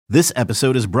This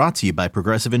episode is brought to you by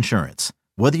Progressive Insurance.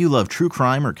 Whether you love true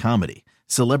crime or comedy,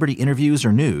 celebrity interviews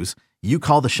or news, you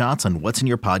call the shots on what's in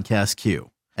your podcast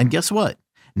queue. And guess what?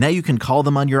 Now you can call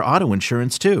them on your auto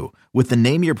insurance too with the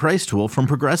Name Your Price tool from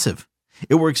Progressive.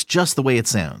 It works just the way it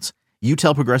sounds. You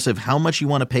tell Progressive how much you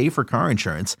want to pay for car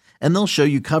insurance, and they'll show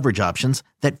you coverage options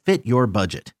that fit your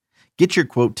budget. Get your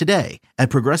quote today at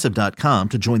Progressive.com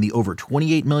to join the over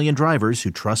 28 million drivers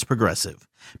who trust Progressive.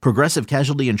 Progressive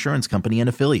Casualty Insurance Company and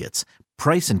Affiliates.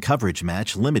 Price and coverage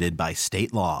match limited by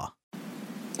state law.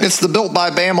 It's the Built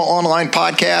by Bama online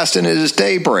podcast, and it is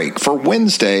Daybreak for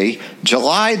Wednesday,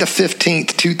 July the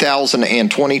 15th,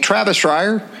 2020. Travis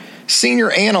Schreier,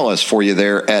 senior analyst for you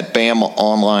there at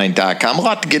BamaOnline.com. A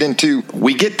lot to get into.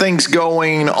 We get things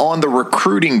going on the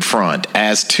recruiting front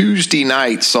as Tuesday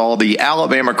night saw the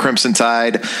Alabama Crimson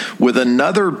Tide with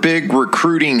another big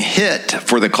recruiting hit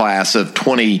for the class of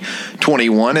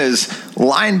 2021 as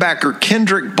linebacker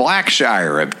Kendrick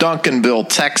Blackshire of Duncanville,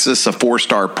 Texas, a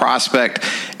four-star prospect,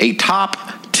 a top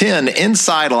 10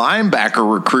 inside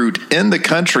linebacker recruit in the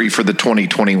country for the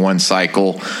 2021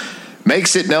 cycle,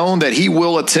 makes it known that he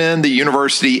will attend the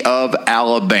University of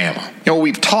Alabama. You know,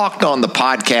 we've talked on the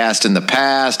podcast in the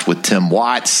past with Tim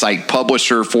Watts, site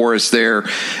publisher for us there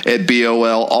at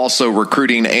BOL, also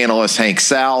recruiting analyst Hank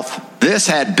South. This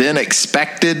had been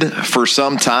expected for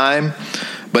some time,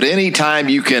 but anytime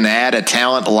you can add a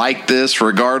talent like this,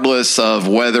 regardless of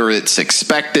whether it's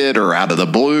expected or out of the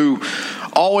blue,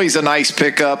 always a nice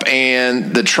pickup,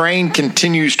 and the train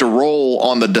continues to roll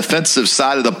on the defensive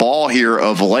side of the ball here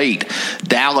of late.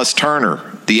 Dallas Turner,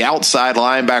 the outside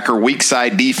linebacker, weak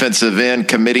side defensive end,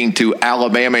 committing to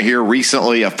Alabama here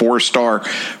recently, a four-star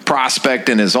prospect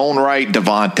in his own right.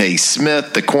 Devontae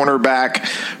Smith, the cornerback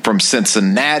from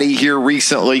Cincinnati here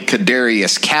recently.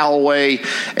 Kadarius Callaway,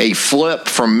 a flip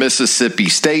from Mississippi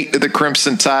State to the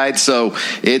Crimson Tide. So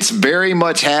it's very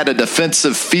much had a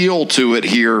defensive feel to it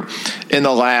here in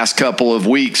the last couple of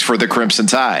weeks for the Crimson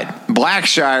Tide.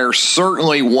 Blackshire,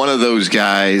 certainly one of those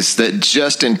guys that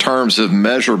just in terms of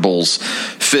measurables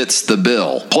fits the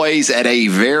bill. Plays at a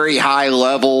very high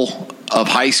level of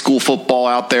high school football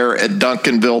out there at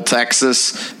Duncanville,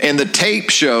 Texas. And the tape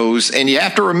shows, and you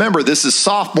have to remember this is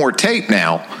sophomore tape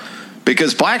now,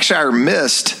 because Blackshire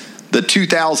missed the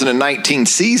 2019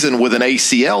 season with an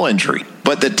ACL injury.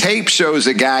 But the tape shows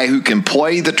a guy who can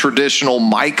play the traditional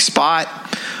Mike spot,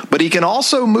 but he can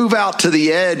also move out to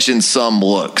the edge in some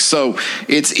looks. So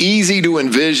it's easy to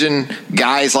envision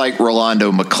guys like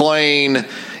Rolando McClain,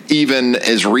 even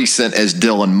as recent as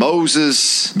Dylan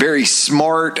Moses. Very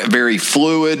smart, very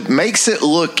fluid, makes it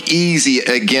look easy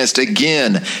against,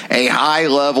 again, a high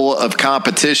level of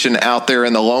competition out there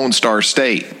in the Lone Star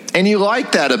State. And you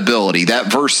like that ability,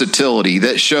 that versatility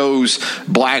that shows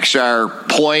Blackshire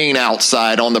playing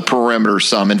outside on the perimeter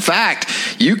some. In fact,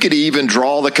 you could even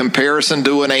draw the comparison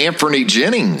to an Anthony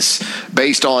Jennings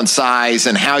based on size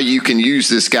and how you can use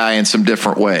this guy in some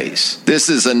different ways. This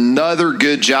is another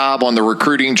good job on the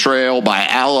recruiting trail by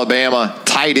Alabama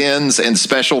tight ends and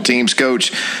special teams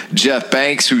coach Jeff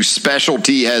Banks, whose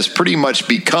specialty has pretty much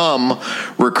become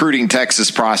recruiting Texas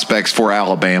prospects for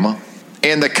Alabama.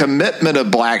 And the commitment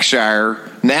of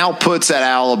Blackshire now puts at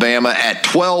Alabama at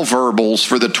 12 verbals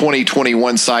for the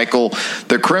 2021 cycle.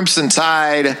 The Crimson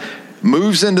Tide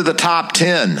moves into the top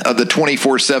 10 of the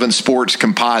 24/7 Sports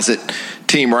composite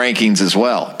team rankings as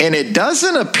well. And it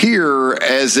doesn't appear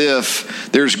as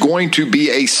if there's going to be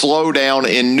a slowdown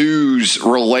in news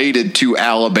related to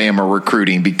Alabama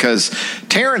recruiting, because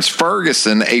Terrence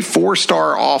Ferguson, a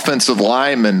four-star offensive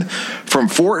lineman from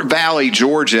Fort Valley,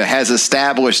 Georgia, has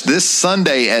established this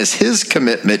Sunday as his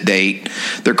commitment date.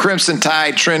 The Crimson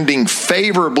Tide trending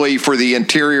favorably for the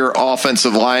interior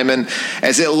offensive lineman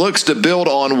as it looks to build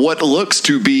on what looks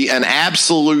to be an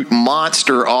absolute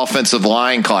monster offensive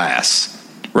line class.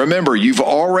 Remember, you've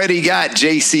already got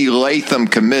J.C. Latham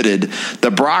committed.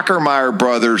 The Brockermeyer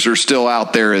brothers are still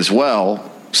out there as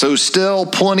well. So still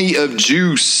plenty of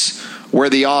juice where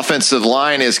the offensive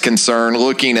line is concerned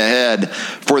looking ahead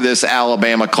for this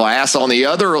Alabama class. On the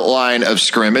other line of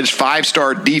scrimmage,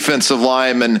 five-star defensive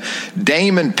lineman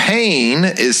Damon Payne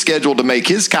is scheduled to make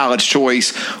his college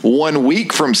choice 1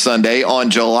 week from Sunday on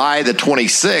July the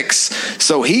 26th.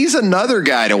 So he's another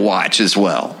guy to watch as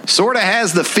well. Sort of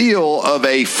has the feel of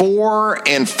a 4-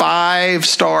 and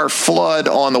 5-star flood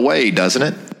on the way, doesn't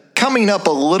it? Coming up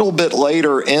a little bit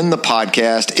later in the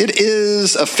podcast, it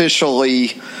is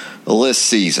officially list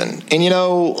season. And, you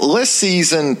know, list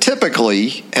season,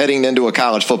 typically heading into a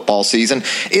college football season,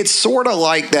 it's sort of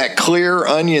like that clear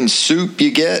onion soup you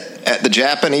get at the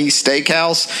Japanese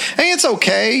steakhouse. Hey, it's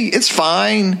okay. It's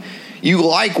fine. you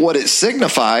like what it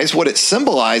signifies, what it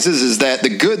symbolizes is that the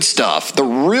good stuff, the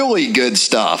really good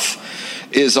stuff,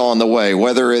 is on the way,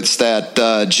 whether it's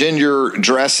that ginger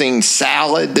dressing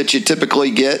salad that you typically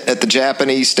get at the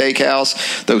Japanese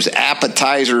steakhouse, those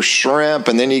appetizer shrimp,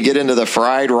 and then you get into the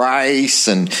fried rice,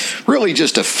 and really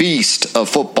just a feast of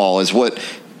football is what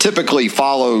typically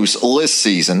follows list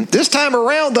season. This time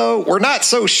around, though, we're not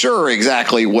so sure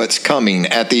exactly what's coming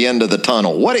at the end of the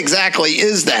tunnel. What exactly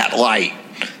is that light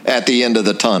at the end of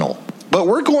the tunnel? But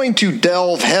we're going to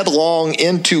delve headlong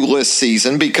into list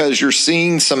season because you're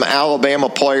seeing some Alabama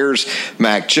players,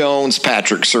 Mac Jones,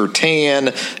 Patrick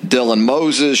Surtain, Dylan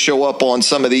Moses, show up on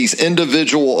some of these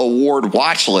individual award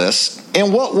watch lists.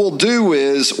 And what we'll do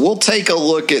is we'll take a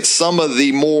look at some of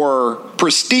the more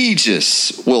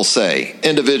prestigious, we'll say,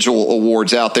 individual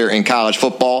awards out there in college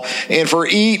football. And for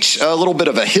each, a little bit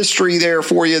of a history there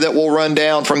for you that we'll run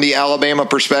down from the Alabama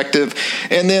perspective.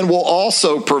 And then we'll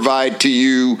also provide to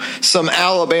you some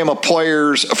Alabama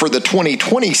players for the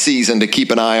 2020 season to keep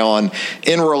an eye on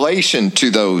in relation to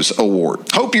those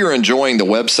awards. Hope you're enjoying the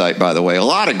website, by the way. A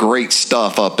lot of great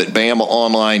stuff up at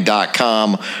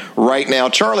BamaOnline.com right now.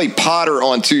 Charlie Potter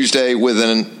on Tuesday with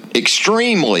an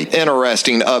extremely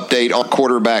interesting update on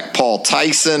quarterback Paul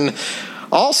Tyson.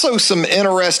 Also some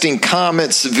interesting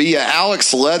comments via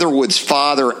Alex Leatherwood's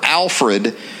father,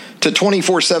 Alfred, to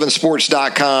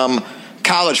 247sports.com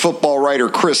college football writer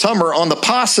Chris Hummer on the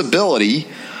possibility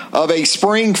of a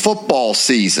spring football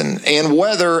season and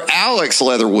whether Alex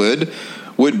Leatherwood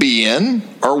would be in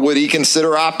or would he consider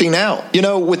opting out. You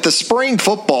know, with the spring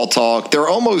football talk, there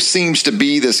almost seems to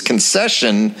be this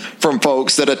concession from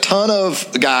folks that a ton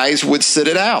of guys would sit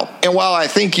it out. And while I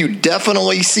think you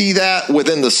definitely see that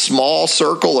within the small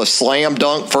circle of slam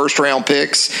dunk first round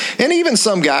picks and even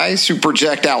some guys who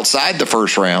project outside the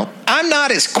first round, I'm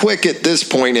not as quick at this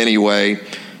point anyway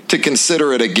to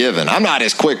consider it a given. I'm not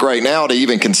as quick right now to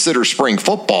even consider spring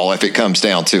football if it comes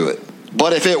down to it.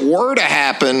 But if it were to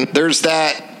happen, there's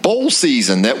that bowl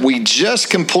season that we just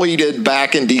completed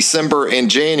back in December and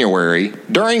January,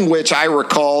 during which I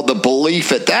recall the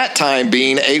belief at that time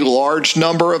being a large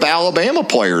number of Alabama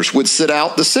players would sit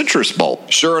out the Citrus Bowl.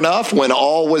 Sure enough, when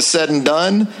all was said and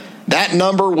done, that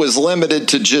number was limited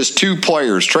to just two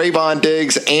players, Trayvon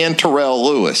Diggs and Terrell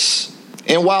Lewis.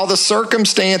 And while the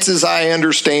circumstances, I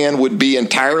understand, would be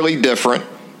entirely different,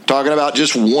 talking about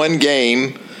just one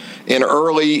game in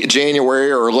early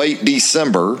January or late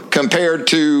December compared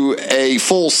to a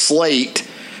full slate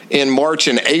in March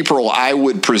and April, I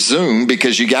would presume,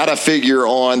 because you got to figure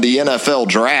on the NFL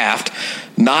draft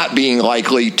not being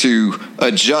likely to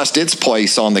adjust its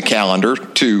place on the calendar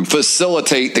to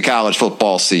facilitate the college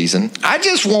football season. I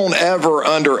just won't ever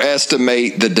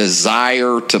underestimate the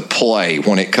desire to play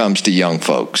when it comes to young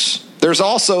folks. There's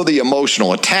also the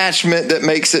emotional attachment that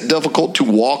makes it difficult to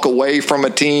walk away from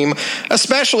a team,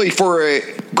 especially for a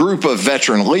group of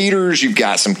veteran leaders. You've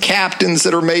got some captains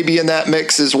that are maybe in that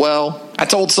mix as well. I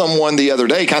told someone the other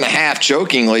day, kind of half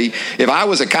jokingly, if I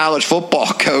was a college football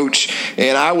coach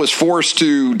and I was forced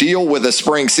to deal with a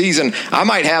spring season, I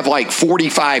might have like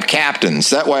 45 captains.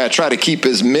 That way I try to keep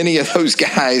as many of those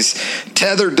guys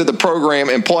tethered to the program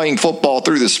and playing football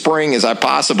through the spring as I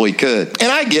possibly could.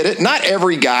 And I get it. Not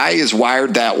every guy is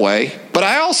wired that way. But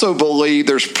I also believe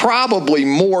there's probably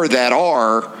more that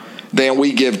are than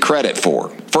we give credit for.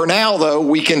 For now, though,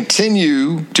 we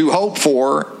continue to hope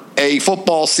for a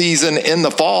football season in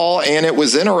the fall, and it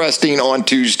was interesting on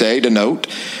Tuesday to note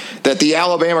that the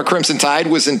Alabama Crimson Tide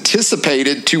was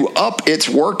anticipated to up its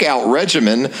workout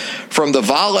regimen from the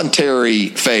voluntary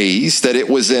phase that it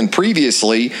was in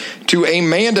previously to a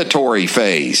mandatory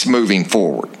phase moving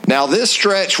forward. Now, this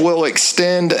stretch will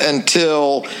extend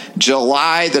until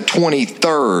July the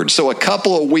 23rd, so a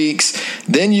couple of weeks.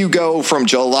 Then you go from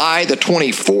July the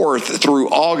 24th through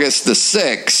August the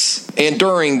 6th, and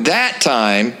during that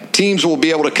time, teams will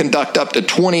be able to conduct up to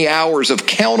 20 hours of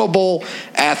countable,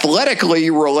 athletically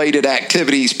related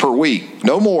activities per week.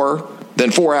 No more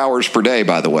than 4 hours per day,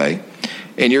 by the way.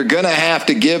 And you're going to have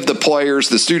to give the players,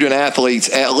 the student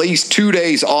athletes, at least 2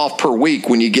 days off per week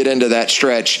when you get into that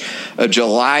stretch of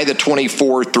July the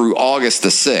 24th through August the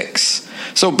 6th.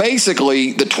 So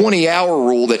basically, the 20-hour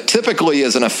rule that typically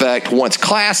is in effect once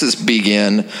classes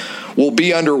begin will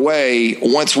be underway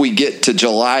once we get to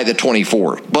July the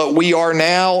 24th. But we are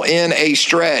now in a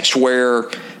stretch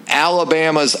where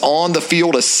Alabama's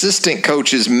on-the-field assistant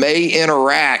coaches may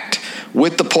interact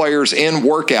with the players in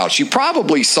workouts. You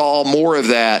probably saw more of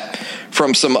that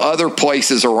from some other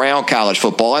places around college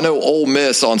football. I know Ole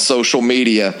Miss on social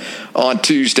media on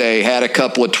Tuesday had a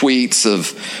couple of tweets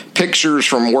of pictures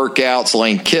from workouts,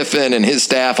 Lane Kiffin and his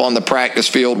staff on the practice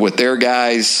field with their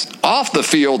guys. Off the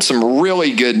field, some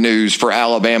really good news for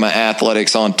Alabama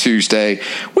athletics on Tuesday.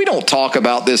 We don't talk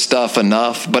about this stuff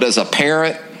enough, but as a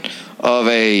parent of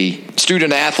a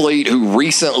student athlete who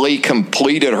recently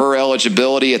completed her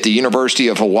eligibility at the University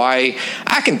of Hawaii,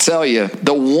 I can tell you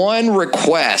the one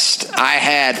request I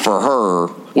had for her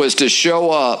was to show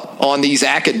up on these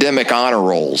academic honor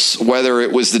rolls, whether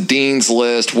it was the Dean's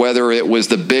List, whether it was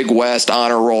the Big West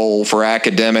honor roll for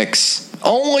academics.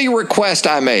 Only request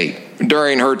I made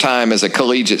during her time as a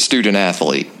collegiate student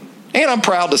athlete. And I'm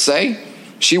proud to say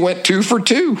she went 2 for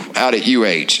 2 out at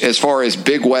UH as far as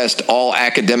Big West all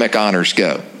academic honors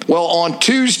go. Well, on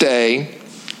Tuesday,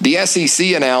 the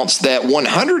SEC announced that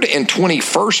 120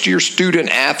 first-year student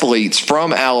athletes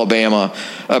from Alabama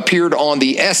appeared on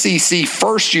the SEC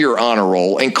first-year honor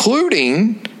roll,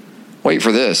 including, wait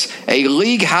for this, a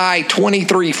league-high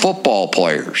 23 football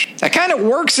players. That kind of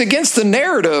works against the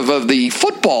narrative of the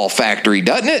football factory,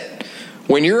 doesn't it?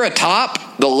 When you're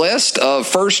atop the list of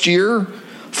first-year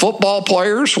football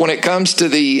players when it comes to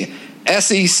the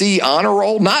SEC honor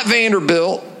roll, not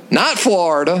Vanderbilt, not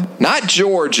Florida, not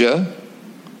Georgia,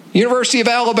 University of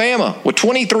Alabama with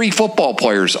 23 football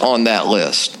players on that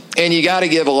list. And you got to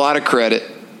give a lot of credit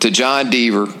to John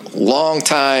Deaver,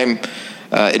 longtime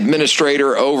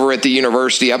administrator over at the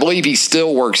university. I believe he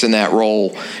still works in that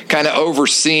role, kind of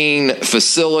overseeing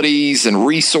facilities and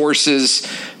resources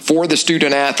for the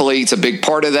student athletes. A big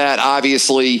part of that,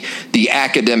 obviously, the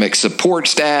academic support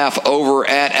staff over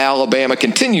at Alabama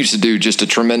continues to do just a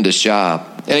tremendous job.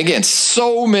 And again,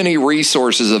 so many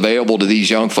resources available to these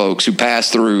young folks who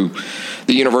pass through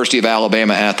the University of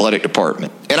Alabama athletic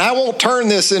department. And I won't turn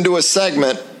this into a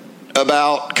segment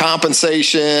about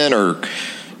compensation or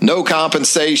no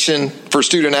compensation for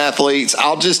student athletes.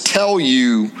 I'll just tell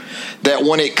you that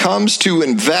when it comes to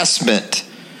investment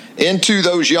into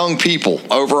those young people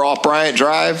over off Bryant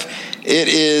Drive, it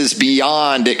is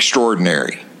beyond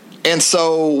extraordinary. And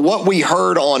so what we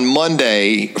heard on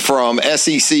Monday from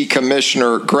SEC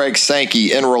Commissioner Greg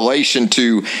Sankey in relation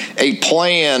to a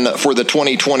plan for the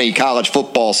 2020 college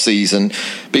football season,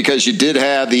 because you did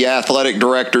have the athletic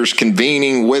directors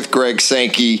convening with Greg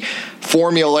Sankey,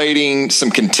 formulating some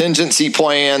contingency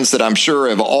plans that I'm sure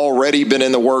have already been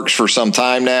in the works for some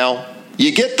time now.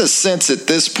 You get the sense at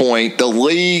this point the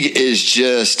league is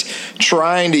just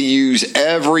trying to use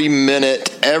every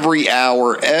minute, every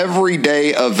hour, every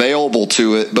day available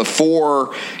to it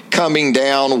before coming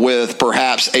down with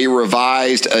perhaps a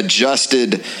revised,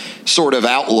 adjusted sort of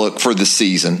outlook for the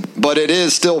season. But it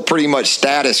is still pretty much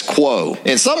status quo.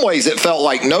 In some ways, it felt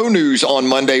like no news on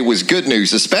Monday was good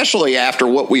news, especially after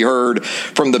what we heard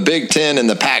from the Big Ten and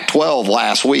the Pac-12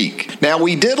 last week. Now,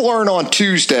 we did learn on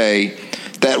Tuesday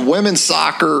that women's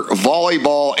soccer,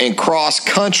 volleyball, and cross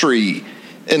country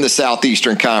in the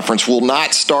Southeastern Conference will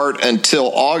not start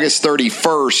until August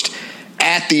 31st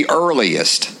at the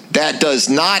earliest. That does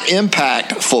not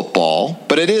impact football,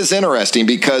 but it is interesting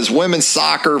because women's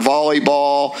soccer,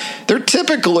 volleyball, they're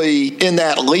typically in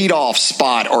that leadoff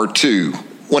spot or two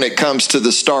when it comes to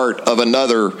the start of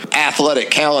another athletic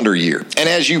calendar year. And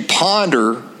as you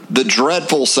ponder the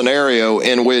dreadful scenario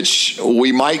in which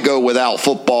we might go without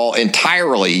football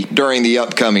entirely during the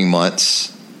upcoming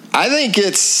months, I think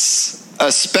it's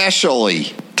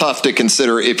especially tough to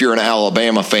consider if you're an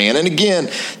Alabama fan. And again,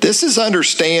 this is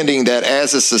understanding that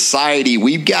as a society,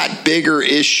 we've got bigger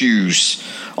issues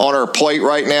on our plate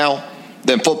right now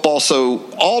than football. So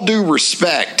all due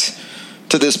respect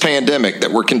to this pandemic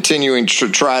that we're continuing to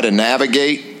try to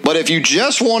navigate. But if you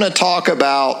just want to talk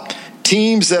about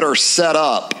teams that are set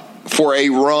up for a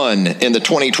run in the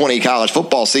 2020 college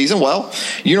football season, well,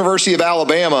 University of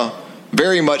Alabama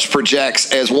very much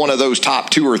projects as one of those top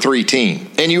 2 or 3 teams.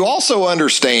 And you also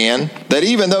understand that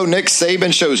even though Nick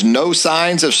Saban shows no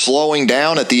signs of slowing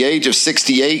down at the age of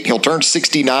 68, he'll turn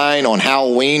 69 on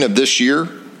Halloween of this year.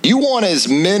 You want as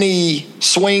many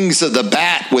swings of the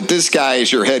bat with this guy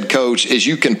as your head coach as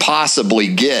you can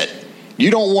possibly get. You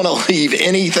don't want to leave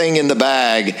anything in the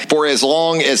bag for as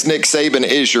long as Nick Saban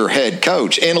is your head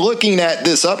coach. And looking at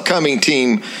this upcoming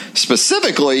team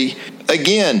specifically,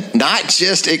 again, not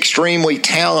just extremely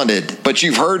talented, but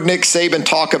you've heard Nick Saban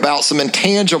talk about some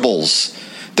intangibles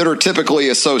that are typically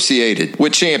associated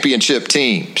with championship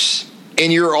teams.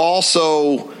 And you're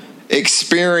also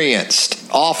experienced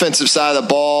offensive side of the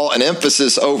ball, an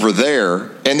emphasis over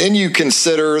there. And then you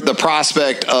consider the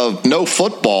prospect of no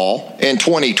football in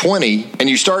 2020, and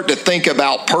you start to think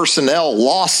about personnel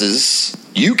losses.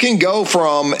 You can go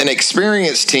from an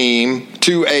experienced team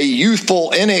to a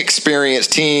youthful,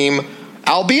 inexperienced team,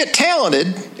 albeit talented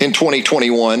in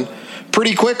 2021,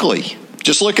 pretty quickly.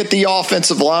 Just look at the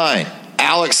offensive line.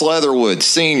 Alex Leatherwood,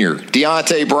 senior.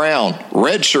 Deonte Brown,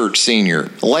 redshirt senior.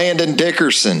 Landon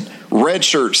Dickerson,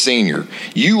 redshirt senior.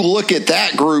 You look at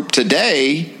that group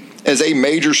today as a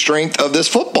major strength of this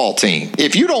football team.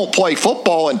 If you don't play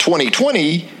football in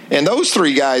 2020 and those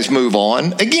three guys move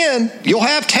on, again, you'll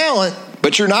have talent,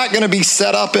 but you're not going to be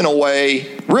set up in a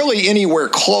way really anywhere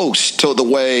close to the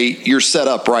way you're set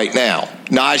up right now.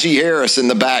 Najee Harris in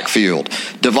the backfield.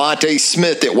 Devontae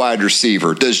Smith at wide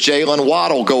receiver. Does Jalen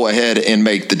Waddle go ahead and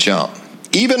make the jump?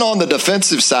 Even on the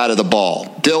defensive side of the ball,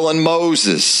 Dylan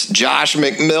Moses, Josh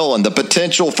McMillan, the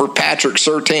potential for Patrick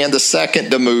Surtain II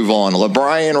to move on,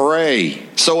 LeBrian Ray.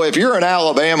 So if you're an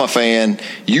Alabama fan,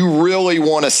 you really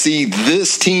want to see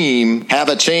this team have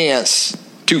a chance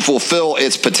to fulfill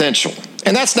its potential.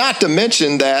 And that's not to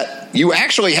mention that you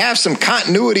actually have some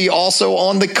continuity also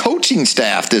on the coaching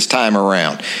staff this time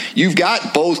around. You've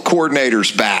got both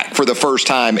coordinators back for the first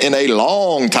time in a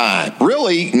long time.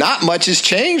 Really, not much has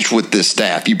changed with this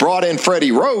staff. You brought in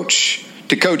Freddie Roach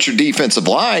to coach your defensive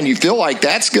line. You feel like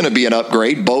that's going to be an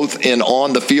upgrade, both in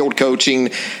on-the-field coaching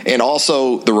and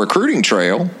also the recruiting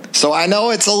trail. So I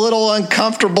know it's a little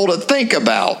uncomfortable to think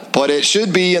about, but it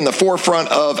should be in the forefront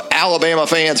of Alabama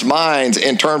fans' minds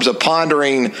in terms of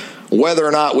pondering whether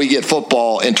or not we get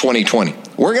football in 2020.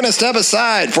 We're going to step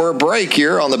aside for a break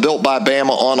here on the Built by Bama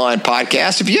online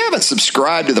podcast. If you haven't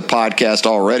subscribed to the podcast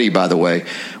already, by the way,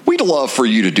 we'd love for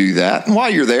you to do that. And while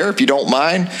you're there, if you don't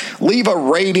mind, leave a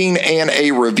rating and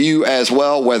a review as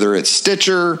well, whether it's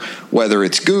Stitcher, whether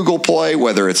it's Google Play,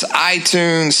 whether it's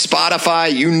iTunes,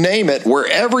 Spotify, you name it.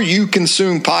 Wherever you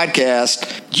consume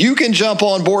podcasts, you can jump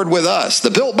on board with us,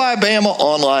 the Built by Bama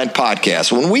online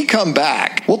podcast. When we come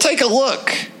back, we'll take a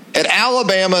look at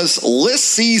Alabama's list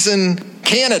season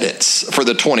candidates for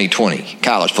the 2020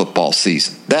 college football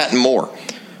season. That and more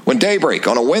when Daybreak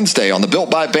on a Wednesday on the Built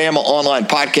by Bama online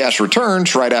podcast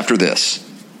returns right after this.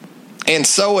 And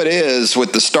so it is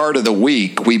with the start of the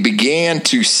week, we began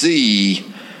to see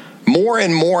more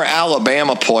and more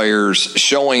Alabama players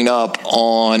showing up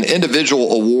on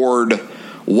individual award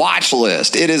watch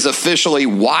list. It is officially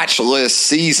watch list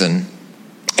season.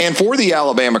 And for the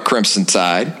Alabama Crimson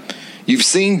Tide, you've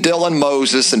seen Dylan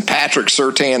Moses and Patrick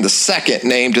Surtain II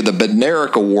named to the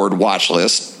Bednarik Award watch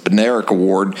list. Bednarik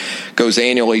Award goes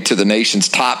annually to the nation's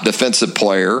top defensive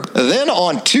player. Then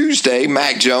on Tuesday,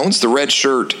 Mac Jones, the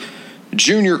redshirt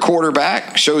junior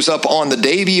quarterback, shows up on the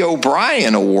Davey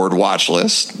O'Brien Award watch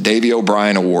list. Davey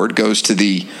O'Brien Award goes to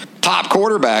the top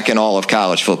quarterback in all of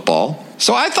college football.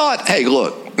 So I thought, hey,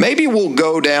 look, maybe we'll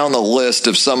go down the list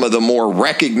of some of the more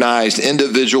recognized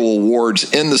individual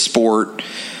awards in the sport.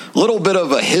 Little bit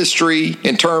of a history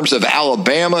in terms of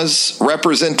Alabama's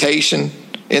representation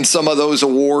in some of those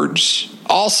awards.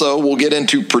 Also, we'll get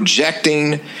into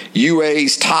projecting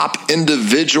UA's top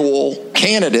individual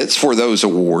candidates for those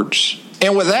awards.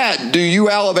 And with that, do you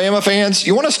Alabama fans,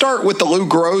 you want to start with the Lou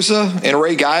Groza and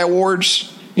Ray Guy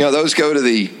Awards? You know, those go to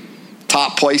the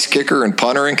top place kicker and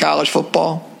punter in college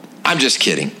football. I'm just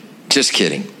kidding. Just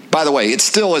kidding. By the way, it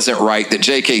still isn't right that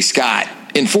J.K. Scott,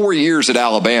 in 4 years at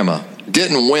Alabama,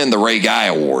 didn't win the Ray Guy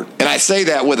Award. And I say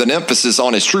that with an emphasis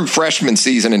on his true freshman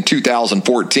season in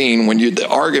 2014, when the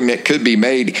argument could be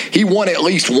made he won at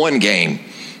least one game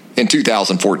in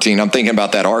 2014. I'm thinking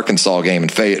about that Arkansas game in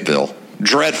Fayetteville.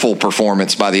 Dreadful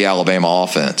performance by the Alabama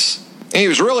offense. And he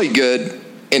was really good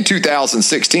in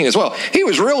 2016 as well. He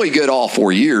was really good all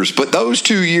 4 years, but those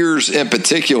 2 years in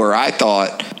particular, I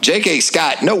thought J.K.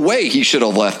 Scott, no way he should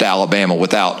have left Alabama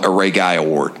without a Ray Guy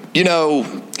Award. You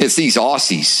know, it's these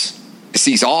Aussies. It's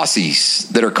these Aussies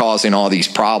that are causing all these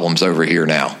problems over here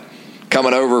now.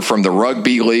 Coming over from the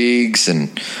rugby leagues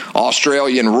and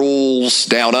Australian rules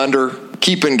down under,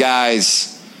 keeping guys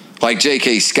like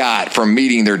J.K. Scott from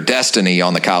meeting their destiny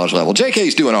on the college level.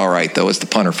 J.K.'s doing all right, though, as the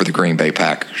punter for the Green Bay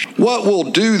Packers. What we'll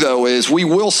do, though, is we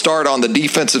will start on the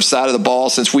defensive side of the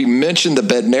ball since we mentioned the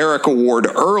Bednarik Award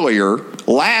earlier.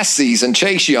 Last season,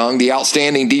 Chase Young, the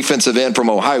outstanding defensive end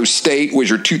from Ohio State, was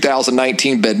your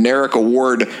 2019 Bednarik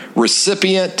Award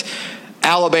recipient.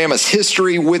 Alabama's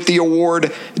history with the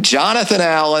award, Jonathan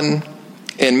Allen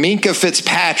and Minkah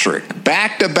Fitzpatrick,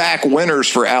 back-to-back winners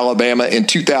for Alabama in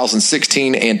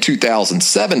 2016 and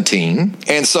 2017.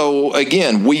 And so,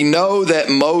 again, we know that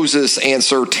Moses and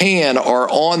Surtain are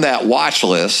on that watch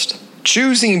list.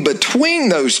 Choosing between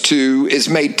those two is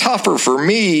made tougher for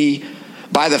me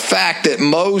by the fact that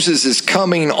Moses is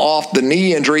coming off the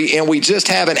knee injury, and we just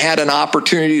haven't had an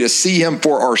opportunity to see him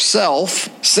for ourselves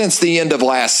since the end of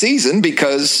last season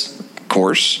because, of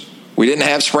course, we didn't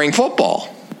have spring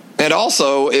football. And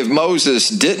also, if Moses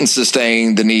didn't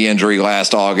sustain the knee injury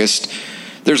last August,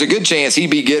 there's a good chance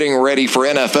he'd be getting ready for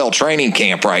NFL training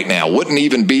camp right now. Wouldn't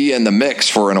even be in the mix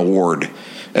for an award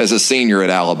as a senior at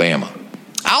Alabama.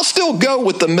 I'll still go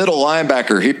with the middle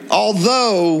linebacker here,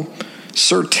 although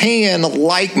Surtain,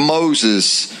 like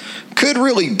Moses, could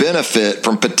really benefit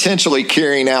from potentially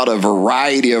carrying out a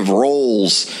variety of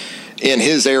roles in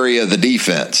his area of the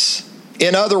defense.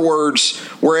 In other words,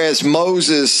 whereas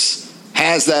Moses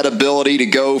has that ability to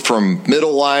go from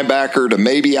middle linebacker to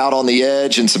maybe out on the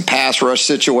edge in some pass rush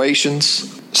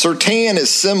situations, Surtain is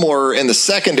similar in the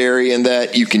secondary in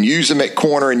that you can use him at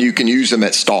corner and you can use him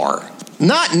at star.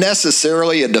 Not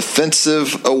necessarily a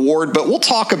defensive award, but we'll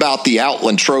talk about the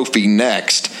Outland Trophy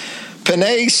next.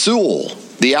 Penei Sewell,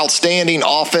 the outstanding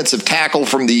offensive tackle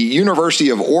from the University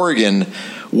of Oregon,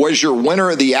 was your winner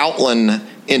of the Outland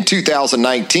in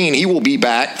 2019. He will be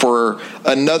back for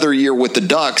another year with the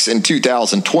Ducks in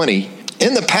 2020.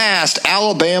 In the past,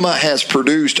 Alabama has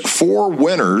produced 4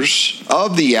 winners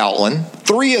of the Outland,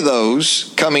 3 of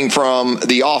those coming from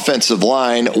the offensive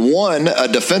line, 1 a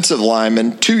defensive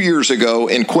lineman 2 years ago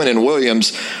in Quinnen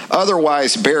Williams,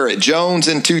 otherwise Barrett Jones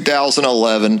in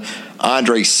 2011,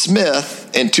 Andre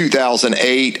Smith in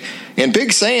 2008, and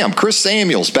Big Sam, Chris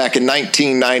Samuels, back in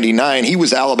 1999. He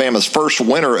was Alabama's first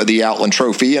winner of the Outland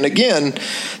Trophy. And again,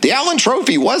 the Outland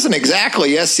Trophy wasn't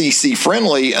exactly SEC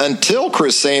friendly until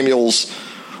Chris Samuels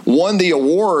won the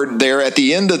award there at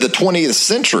the end of the 20th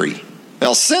century.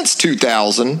 Now, since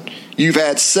 2000, you've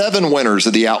had 7 winners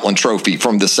of the Outland Trophy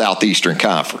from the Southeastern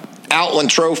Conference. Outland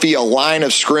Trophy, a line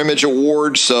of scrimmage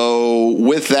award. So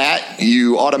with that,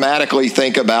 you automatically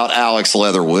think about Alex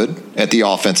Leatherwood at the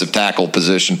offensive tackle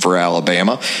position for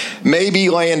Alabama. Maybe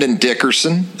Landon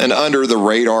Dickerson, an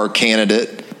under-the-radar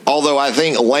candidate. Although I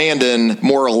think Landon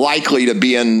more likely to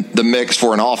be in the mix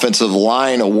for an offensive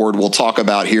line award we'll talk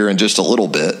about here in just a little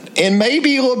bit. And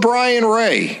maybe LeBrian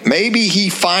Ray. Maybe he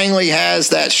finally has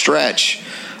that stretch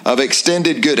of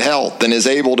extended good health and is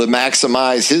able to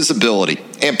maximize his ability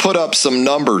and put up some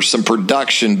numbers, some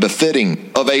production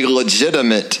befitting of a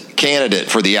legitimate candidate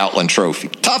for the Outland Trophy.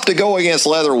 Tough to go against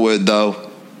Leatherwood, though,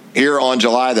 here on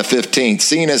July the 15th,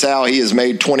 seeing as how he has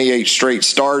made 28 straight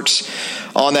starts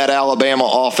on that Alabama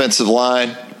offensive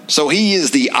line. So he is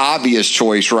the obvious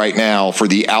choice right now for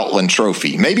the Outland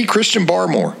Trophy. Maybe Christian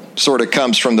Barmore sort of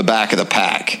comes from the back of the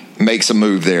pack, makes a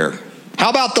move there. How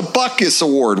about the Butkus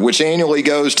Award, which annually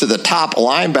goes to the top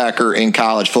linebacker in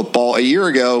college football? A year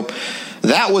ago,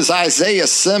 that was Isaiah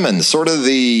Simmons, sort of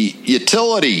the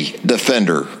utility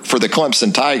defender for the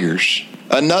Clemson Tigers.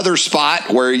 Another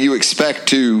spot where you expect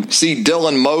to see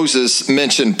Dylan Moses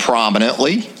mentioned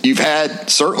prominently. You've had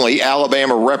certainly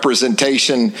Alabama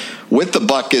representation with the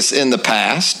Butkus in the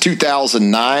past.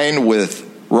 2009 with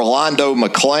Rolando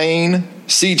McClain.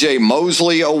 C.J.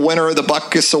 Mosley, a winner of the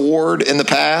Butkus Award in the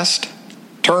past.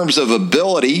 Terms of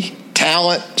ability,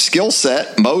 talent, skill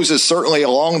set, Moses certainly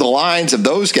along the lines of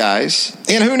those guys.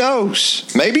 And who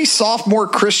knows, maybe sophomore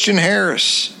Christian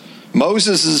Harris,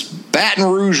 Moses' Baton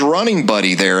Rouge running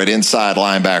buddy there at inside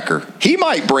linebacker. He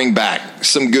might bring back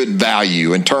some good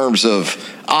value in terms of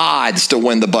odds to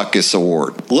win the Butkus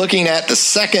Award. Looking at the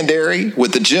secondary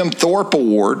with the Jim Thorpe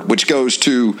Award, which goes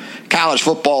to college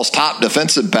football's top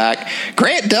defensive back,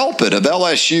 Grant Delpit of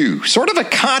LSU, sort of a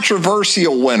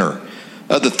controversial winner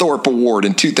of the Thorpe Award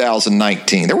in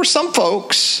 2019. There were some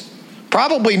folks,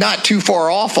 probably not too far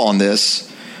off on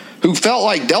this, who felt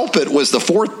like Delpit was the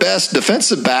 4th best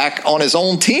defensive back on his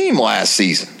own team last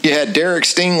season. You had Derek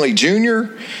Stingley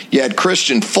Jr., you had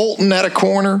Christian Fulton at a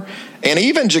corner, and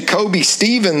even Jacoby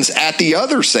Stevens at the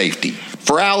other safety.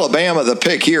 For Alabama, the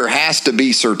pick here has to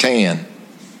be Surtain.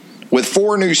 With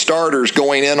 4 new starters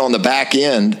going in on the back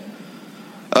end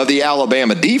of the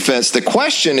Alabama defense, the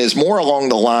question is more along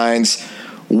the lines,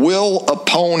 will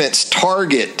opponents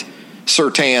target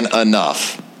Surtain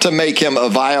enough to make him a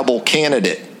viable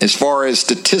candidate as far as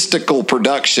statistical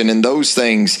production and those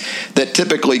things that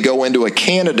typically go into a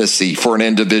candidacy for an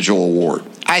individual award?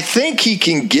 I think he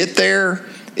can get there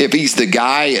if he's the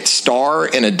guy at star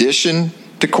in addition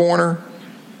to corner,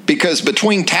 because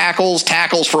between tackles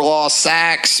for loss,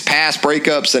 sacks, pass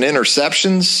breakups, and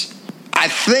interceptions, I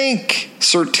think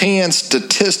Surtain's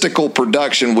statistical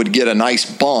production would get a nice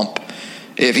bump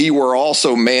if he were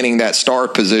also manning that star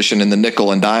position in the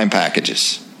nickel and dime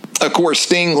packages. Of course,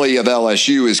 Stingley of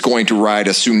LSU is going to ride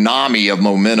a tsunami of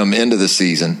momentum into the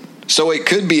season. So it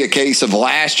could be a case of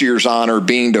last year's honor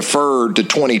being deferred to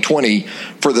 2020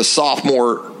 for the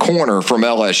sophomore corner from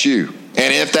LSU.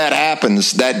 And if that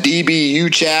happens, that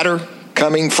DBU chatter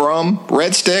coming from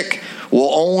Red Stick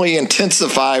will only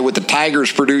intensify with the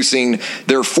Tigers producing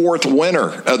their fourth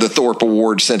winner of the Thorpe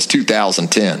Award since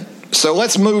 2010. So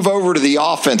let's move over to the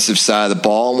offensive side of the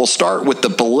ball, and we'll start with the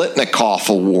Biletnikoff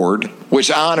Award, which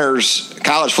honors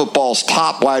college football's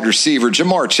top wide receiver,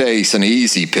 Ja'Marr Chase, an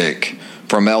easy pick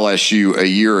from LSU a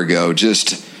year ago.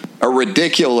 Just a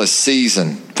ridiculous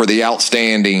season for the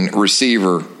outstanding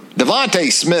receiver.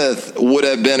 Devontae Smith would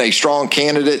have been a strong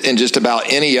candidate in just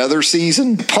about any other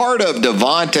season. Part of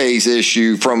Devontae's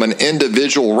issue from an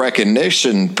individual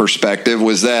recognition perspective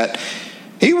was that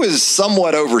he was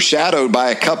somewhat overshadowed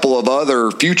by a couple of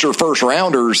other future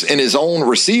first-rounders in his own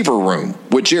receiver room,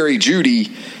 with Jerry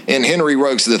Jeudy and Henry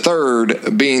Ruggs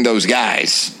III being those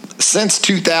guys. Since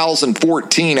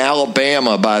 2014,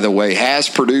 Alabama, by the way, has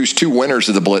produced two winners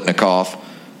of the Biletnikoff.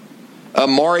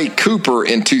 Amari Cooper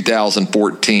in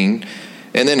 2014,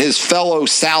 and then his fellow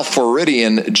South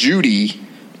Floridian, Jeudy,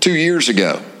 2 years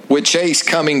ago. With Chase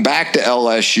coming back to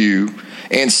LSU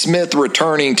and Smith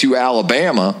returning to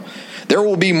Alabama, there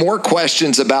will be more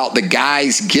questions about the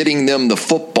guys getting them the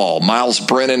football. Miles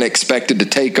Brennan expected to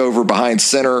take over behind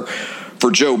center for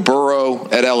Joe Burrow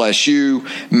at LSU.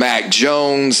 Mac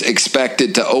Jones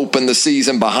expected to open the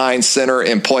season behind center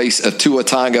in place of Tua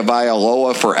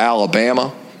Tagovailoa for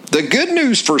Alabama. The good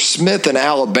news for Smith and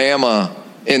Alabama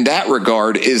in that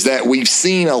regard is that we've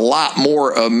seen a lot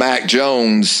more of Mac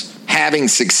Jones having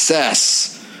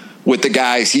success with the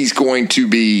guys he's going to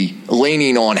be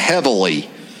leaning on heavily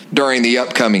during the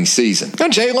upcoming season. Now,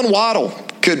 Jalen Waddle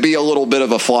could be a little bit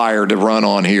of a flyer to run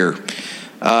on here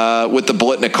with the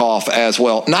Biletnikoff as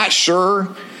well. Not sure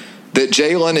that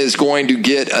Jalen is going to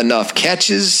get enough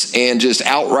catches and just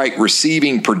outright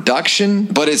receiving production,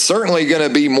 but it's certainly going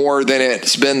to be more than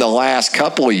it's been the last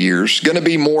couple of years. Going to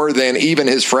be more than even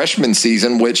his freshman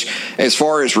season, which, as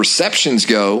far as receptions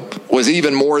go, was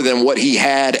even more than what he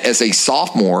had as a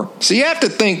sophomore. So you have to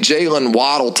think Jalen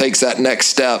Waddle takes that next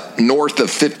step north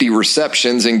of 50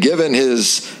 receptions, and given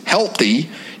his healthy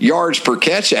yards per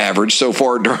catch average so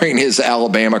far during his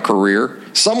Alabama career,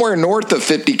 somewhere north of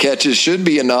 50 catches should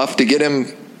be enough to get him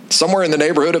somewhere in the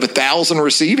neighborhood of 1,000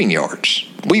 receiving yards.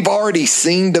 We've already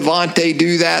seen Devontae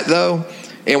do that, though,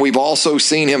 and we've also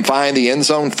seen him find the end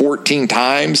zone 14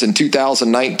 times in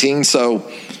 2019,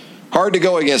 so hard to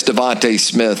go against Devontae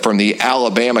Smith from the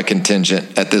Alabama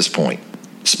contingent at this point.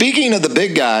 Speaking of the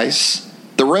big guys,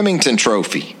 the Remington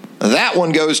Trophy. That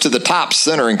one goes to the top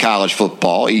center in college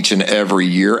football each and every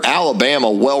year. Alabama,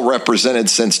 well represented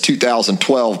since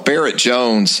 2012. Barrett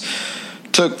Jones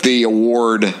took the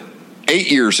award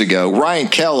 8 years ago. Ryan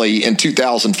Kelly in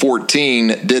 2014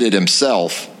 did it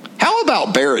himself. How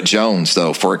about Barrett Jones,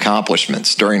 though, for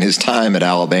accomplishments during his time at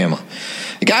Alabama?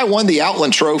 The guy won the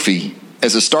Outland Trophy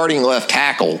as a starting left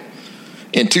tackle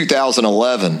in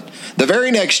 2011. The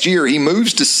very next year, he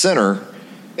moves to center,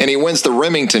 and he wins the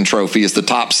Remington Trophy as the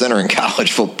top center in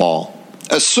college football.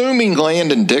 Assuming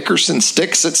Landon Dickerson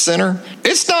sticks at center,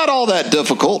 it's not all that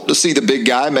difficult to see the big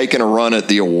guy making a run at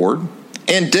the award.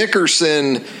 And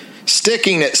Dickerson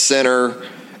sticking at center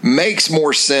makes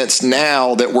more sense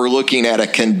now that we're looking at a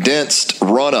condensed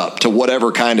run-up to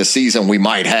whatever kind of season we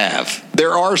might have.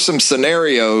 There are some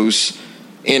scenarios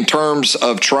in terms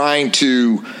of trying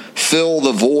to fill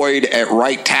the void at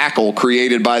right tackle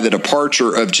created by the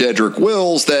departure of Jedrick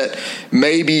Wills that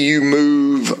maybe you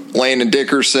move Landon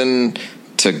Dickerson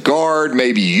to guard,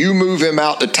 maybe you move him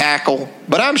out to tackle.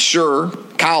 But I'm sure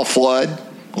Kyle Flood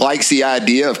likes the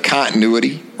idea of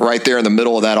continuity right there in the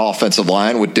middle of that offensive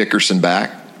line with Dickerson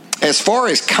back. As far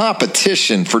as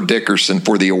competition for Dickerson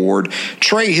for the award,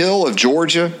 Trey Hill of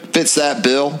Georgia fits that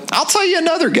bill. I'll tell you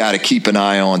another guy to keep an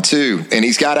eye on, too, and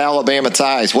he's got Alabama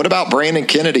ties. What about Brandon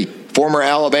Kennedy, former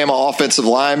Alabama offensive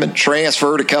lineman,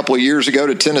 transferred a couple of years ago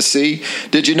to Tennessee?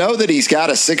 Did you know that he's got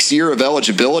a 6 year of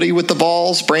eligibility with the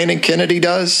Vols? Brandon Kennedy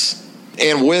does.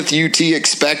 And with UT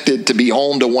expected to be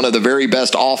home to one of the very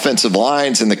best offensive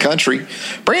lines in the country,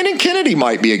 Brandon Kennedy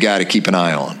might be a guy to keep an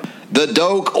eye on. The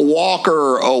Doak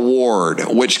Walker Award,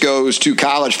 which goes to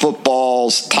college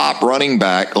football's top running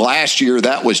back. Last year,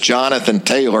 that was Jonathan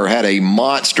Taylor, had a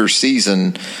monster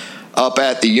season up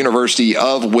at the University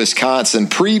of Wisconsin.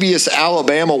 Previous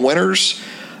Alabama winners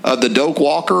of the Doak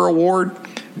Walker Award,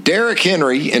 Derrick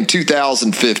Henry in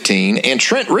 2015 and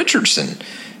Trent Richardson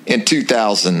in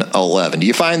 2011. Do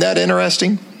you find that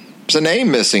interesting? There's a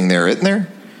name missing there, isn't there?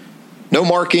 No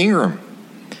Mark Ingram.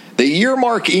 The year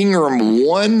Mark Ingram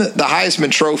won the Heisman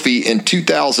Trophy in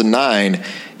 2009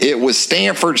 it was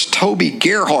Stanford's Toby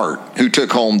Gerhart who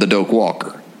took home the Doak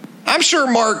Walker. I'm sure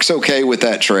Mark's okay with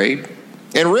that trade.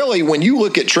 And really, when you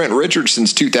look at Trent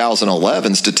Richardson's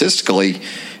 2011, statistically,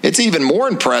 it's even more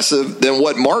impressive than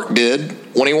what Mark did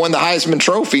when he won the Heisman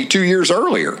Trophy 2 years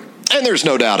earlier. And there's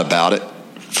no doubt about it.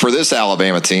 For this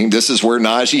Alabama team, this is where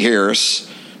Najee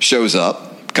Harris shows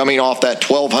up, coming off that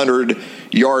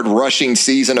 1,200-yard rushing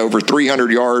season, over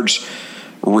 300 yards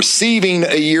receiving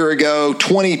a year ago,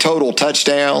 20 total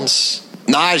touchdowns.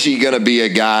 Najee going to be a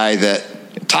guy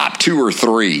that top 2 or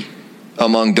 3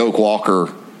 among Doak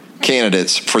Walker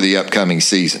candidates for the upcoming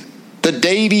season. The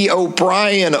Davey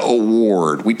O'Brien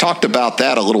Award. We talked about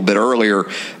that a little bit earlier.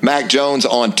 Mac Jones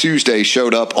on Tuesday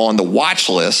showed up on the watch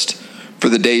list for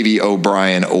the Davey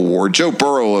O'Brien Award. Joe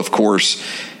Burrow, of course,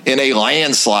 in a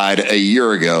landslide a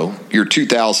year ago, your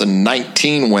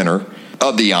 2019 winner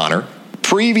of the honor.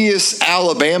 Previous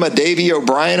Alabama Davey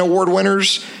O'Brien Award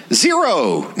winners,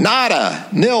 0, nada,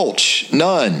 nilch,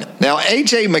 none. Now,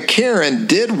 A.J. McCarron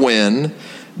did win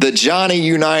the Johnny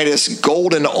Unitas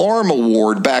Golden Arm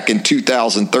Award back in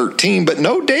 2013, but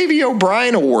no Davey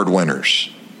O'Brien Award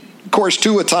winners. Of course,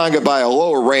 Tua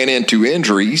Tagovailoa ran into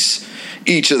injuries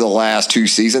each of the last 2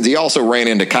 seasons. He also ran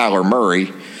into Kyler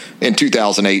Murray in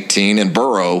 2018 and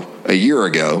Burrow a year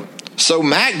ago. So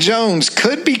Mac Jones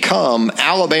could become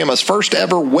Alabama's first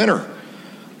ever winner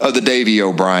of the Davey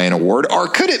O'Brien Award. Or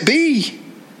could it be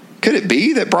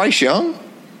that Bryce Young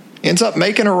ends up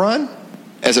making a run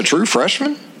as a true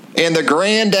freshman? And the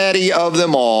granddaddy of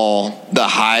them all, the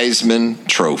Heisman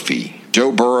Trophy.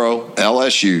 Joe Burrow,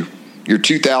 LSU, your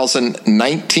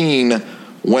 2019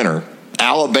 winner.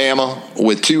 Alabama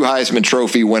with 2 Heisman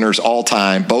Trophy winners all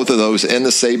time, both of those in the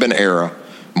Saban era,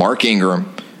 Mark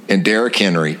Ingram and Derrick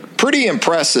Henry. Pretty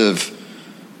impressive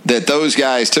that those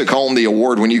guys took home the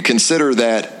award when you consider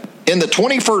that in the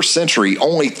 21st century,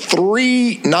 only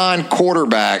 3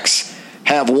 non-quarterbacks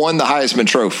have won the Heisman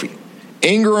Trophy.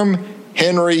 Ingram,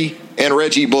 Henry, and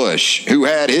Reggie Bush, who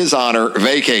had his honor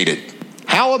vacated.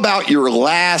 How about your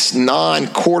last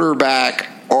non-quarterback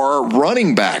or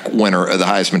running back winner of the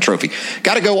Heisman Trophy?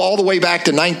 Got to go all the way back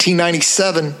to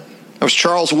 1997. That was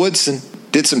Charles Woodson.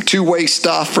 Did some two-way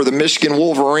stuff for the Michigan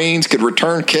Wolverines, could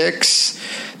return kicks.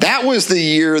 That was the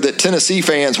year that Tennessee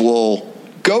fans will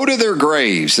go to their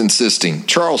graves insisting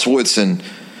Charles Woodson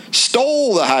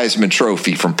stole the Heisman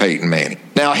Trophy from Peyton Manning.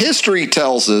 Now, history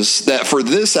tells us that for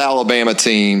this Alabama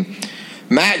team,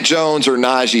 Mac Jones or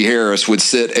Najee Harris would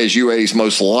sit as UA's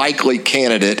most likely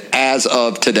candidate as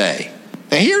of today.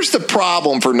 Now, here's the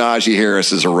problem for Najee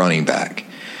Harris as a running back.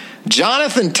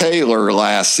 Jonathan Taylor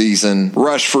last season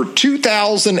rushed for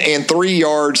 2,003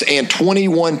 yards and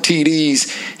 21 TDs.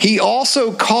 He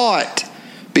also caught,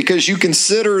 because you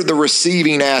consider the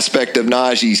receiving aspect of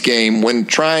Najee's game when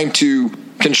trying to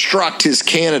construct his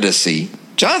candidacy,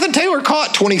 Jonathan Taylor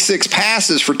caught 26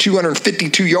 passes for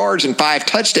 252 yards and 5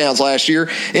 touchdowns last year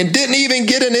and didn't even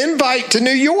get an invite to New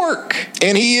York.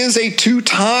 And he is a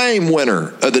 2-time winner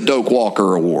of the Doak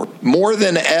Walker Award. More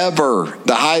than ever,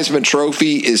 the Heisman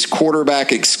Trophy is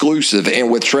quarterback exclusive.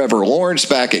 And with Trevor Lawrence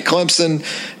back at Clemson,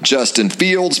 Justin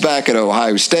Fields back at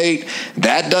Ohio State,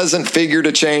 that doesn't figure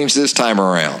to change this time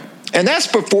around. And that's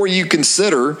before you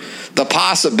consider the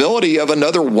possibility of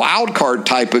another wild card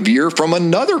type of year from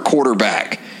another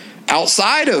quarterback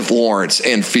outside of Lawrence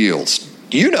and Fields.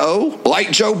 You know,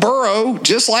 like Joe Burrow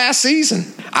just last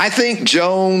season. I think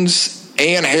Jones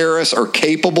and Harris are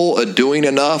capable of doing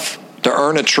enough to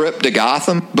earn a trip to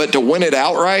Gotham, but to win it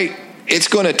outright, it's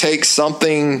going to take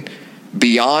something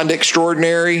beyond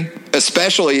extraordinary,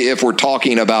 especially if we're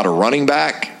talking about a running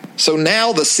back. So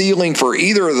now the ceiling for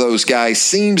either of those guys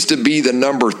seems to be the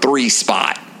number 3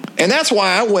 spot. And that's why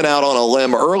I went out on a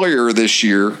limb earlier this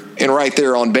year and right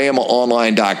there on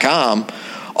BamaOnline.com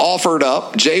offered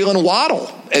up Jalen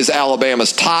Waddle as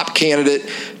Alabama's top candidate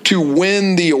to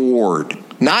win the award.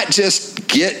 Not just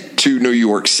get to New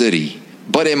York City,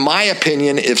 but in my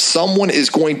opinion, if someone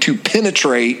is going to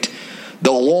penetrate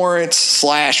the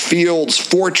Lawrence/Fields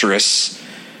fortress,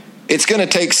 it's going to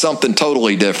take something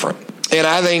totally different. And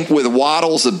I think with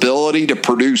Waddle's ability to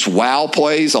produce wow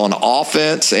plays on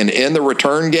offense and in the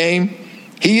return game,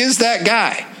 he is that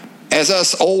guy, as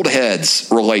us old heads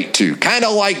relate to. Kind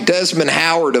of like Desmond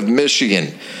Howard of Michigan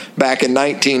back in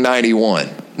 1991.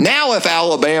 Now if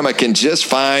Alabama can just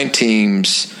find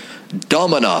teams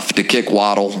dumb enough to kick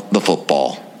Waddle the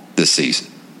football this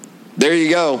season. There you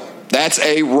go. That's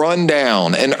a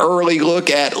rundown, an early look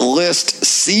at list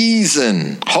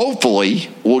season. Hopefully,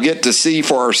 we'll get to see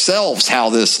for ourselves how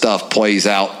this stuff plays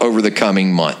out over the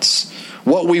coming months.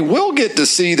 What we will get to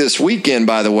see this weekend,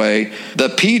 by the way, the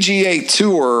PGA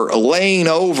Tour laying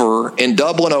over in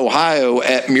Dublin, Ohio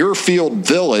at Muirfield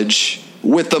Village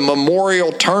with the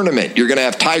Memorial Tournament. You're going to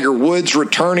have Tiger Woods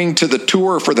returning to the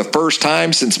tour for the first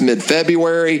time since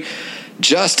mid-February.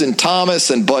 Justin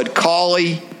Thomas and Bud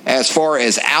Cauley as far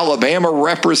as Alabama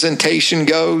representation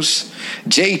goes.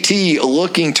 JT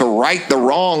looking to right the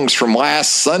wrongs from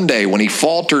last Sunday when he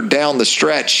faltered down the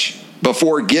stretch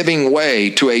before giving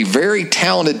way to a very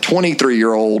talented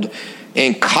 23-year-old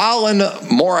in Colin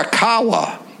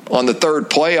Morikawa on the third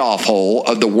playoff hole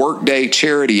of the Workday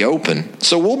Charity Open.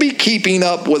 So we'll be keeping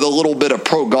up with a little bit of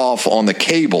pro golf on the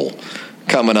cable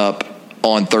coming up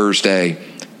on Thursday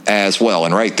as well,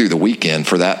 and right through the weekend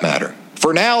for that matter.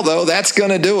 For now, though, that's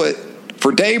going to do it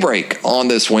for Daybreak on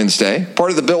this Wednesday, part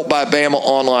of the Built by Bama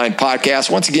online podcast.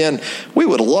 Once again, we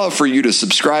would love for you to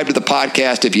subscribe to the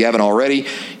podcast if you haven't already.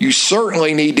 You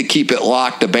certainly need to keep it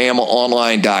locked to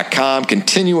BamaOnline.com,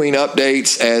 continuing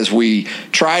updates as we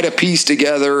try to piece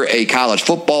together a college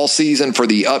football season for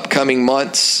the upcoming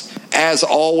months. As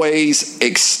always,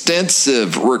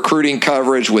 extensive recruiting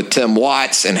coverage with Tim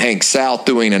Watts and Hank South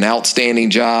doing an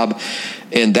outstanding job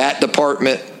in that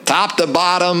department. Top to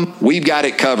bottom, we've got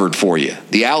it covered for you.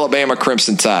 The Alabama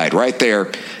Crimson Tide right there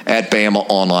at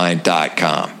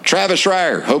BamaOnline.com. Travis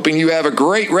Schreier, hoping you have a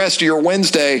great rest of your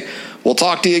Wednesday. We'll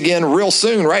talk to you again real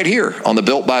soon right here on the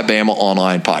Built by Bama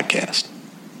Online podcast.